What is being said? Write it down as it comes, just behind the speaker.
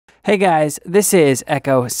Hey guys, this is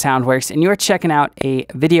Echo Soundworks, and you're checking out a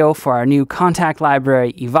video for our new KONTAKT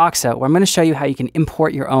library, Evoxa, where I'm going to show you how you can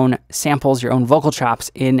import your own samples, your own vocal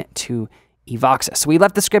chops into Evoxa. So we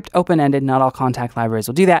left the script open-ended. Not all KONTAKT libraries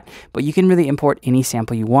will do that, but you can really import any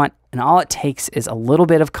sample you want, and all it takes is a little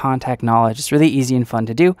bit of KONTAKT knowledge. It's really easy and fun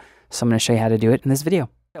to do, so I'm going to show you how to do it in this video.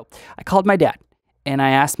 So I called my dad, and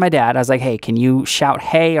I asked my dad, I was like, hey, can you shout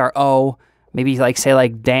hey or oh, maybe say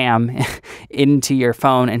damn into your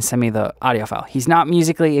phone and send me the audio file. He's not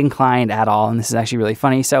musically inclined at all, and this is actually really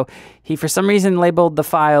funny. So he, for some reason, labeled the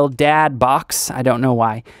file dad box. I don't know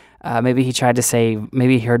why. Maybe he tried to say,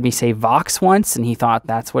 maybe he heard me say Vox once, and he thought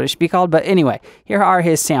that's what it should be called. But anyway, here are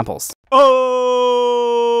his samples.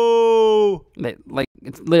 Oh! Like,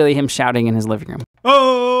 it's literally him shouting in his living room.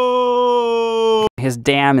 Oh! His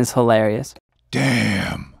damn is hilarious.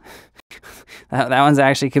 Damn. That one's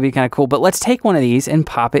actually could be kind of cool, but let's take one of these and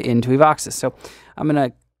pop it into Evoxa. So I'm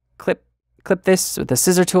gonna clip this with the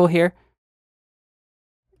scissor tool here.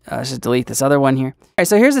 Let's just delete this other one here. All right,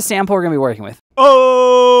 so here's the sample we're gonna be working with.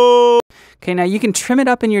 Oh! Okay, now you can trim it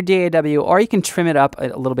up in your DAW, or you can trim it up a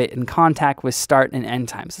little bit in KONTAKT with start and end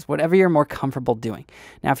times. It's whatever you're more comfortable doing.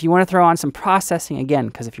 Now, if you want to throw on some processing, again,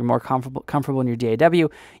 because if you're more comfortable in your DAW,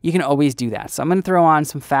 you can always do that. So I'm going to throw on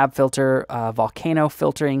some Fab filter, volcano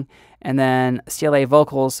filtering, and then CLA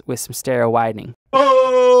vocals with some stereo widening.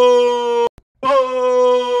 Oh!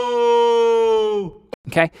 Oh!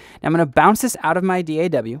 Okay, now I'm going to bounce this out of my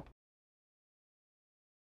DAW.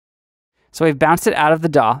 So we've bounced it out of the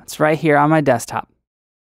DAW. It's right here on my desktop.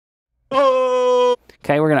 Oh!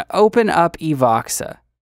 Okay, we're going to open up Evoxa,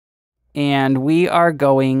 and we are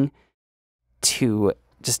going to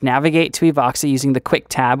just navigate to Evoxa using the quick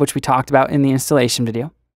tab, which we talked about in the installation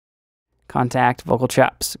video. KONTAKT, vocal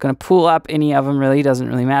chops. Going to pull up any of them, really. Doesn't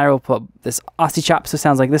really matter. We'll pull up this Aussie chop, so it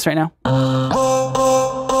sounds like this right now.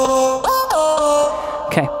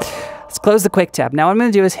 Okay, let's close the quick tab. Now what I'm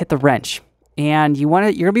going to do is hit the wrench. And you're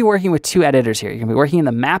going to be working with two editors here. You're going to be working in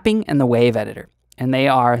the mapping and the wave editor. And they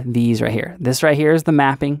are these right here. This right here is the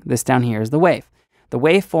mapping. This down here is the wave. The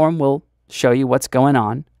waveform will show you what's going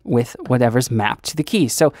on with whatever's mapped to the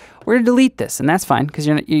keys. So we're going to delete this, and that's fine because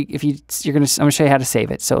I'm going to show you how to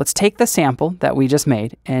save it. So let's take the sample that we just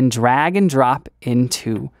made and drag and drop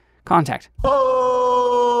into KONTAKT.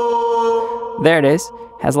 There it is.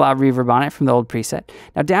 Has a lot of reverb on it from the old preset.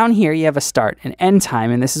 Now down here you have a start and end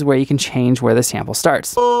time, and this is where you can change where the sample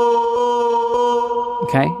starts.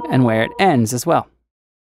 Okay, and where it ends as well.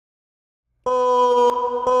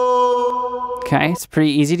 Okay, it's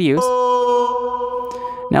pretty easy to use.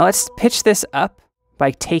 Now let's pitch this up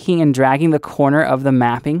by taking and dragging the corner of the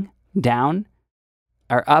mapping down,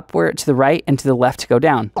 or upward to the right and to the left to go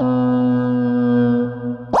down.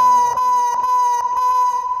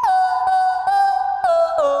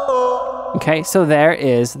 Okay, so there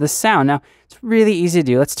is the sound. Now, it's really easy to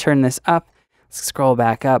do. Let's turn this up. Let's scroll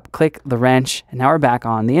back up, click the wrench, and now we're back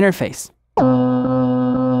on the interface.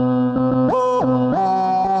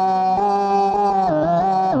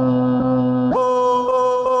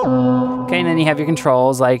 Okay, and then you have your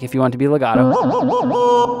controls, like if you want to be legato,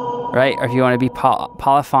 right? Or if you want to be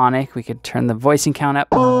polyphonic, we could turn the voicing count up.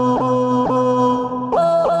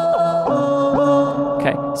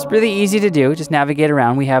 Okay, it's really easy to do. Just navigate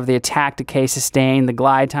around. We have the attack, decay, sustain, the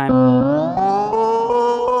glide time,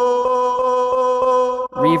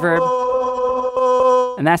 reverb,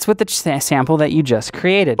 and that's with the sample that you just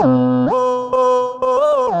created.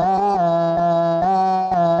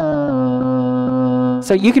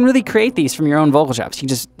 So you can really create these from your own vocal chops. You can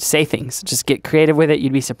just say things, just get creative with it.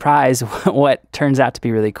 You'd be surprised what turns out to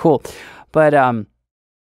be really cool. But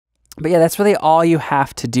yeah, that's really all you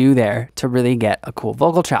have to do there to really get a cool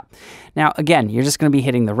vocal chop. Now, again, you're just going to be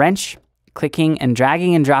hitting the wrench, clicking and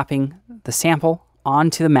dragging and dropping the sample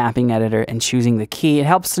onto the mapping editor and choosing the key. It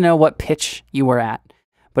helps to know what pitch you were at.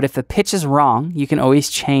 But if the pitch is wrong, you can always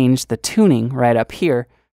change the tuning right up here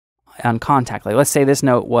on KONTAKT. Like, let's say this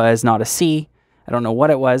note was not a C. I don't know what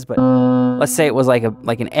it was, but let's say it was like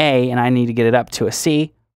an A, and I need to get it up to a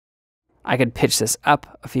C. I could pitch this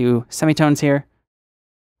up a few semitones here.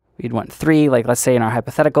 We'd want 3, like let's say in our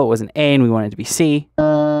hypothetical it was an A and we wanted it to be C.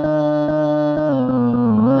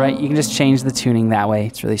 Right, you can just change the tuning that way.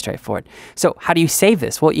 It's really straightforward. So how do you save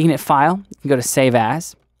this? Well, you can hit File, you can go to Save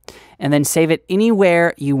As, and then save it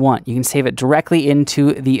anywhere you want. You can save it directly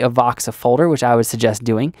into the Evoxa folder, which I would suggest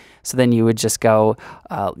doing. So then you would just go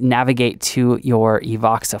navigate to your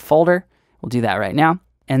Evoxa folder. We'll do that right now.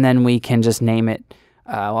 And then we can just name it,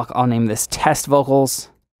 I'll name this Test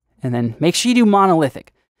Vocals, and then make sure you do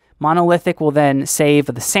monolithic. Monolithic will then save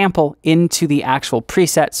the sample into the actual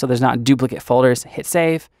preset so there's not duplicate folders. Hit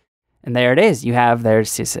save. And there it is. You have there, it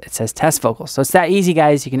says test vocals. So it's that easy,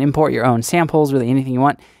 guys. You can import your own samples, really anything you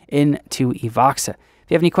want, into Evoxa. If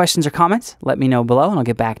you have any questions or comments, let me know below and I'll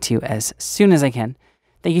get back to you as soon as I can.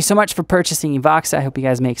 Thank you so much for purchasing Evoxa. I hope you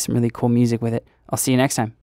guys make some really cool music with it. I'll see you next time.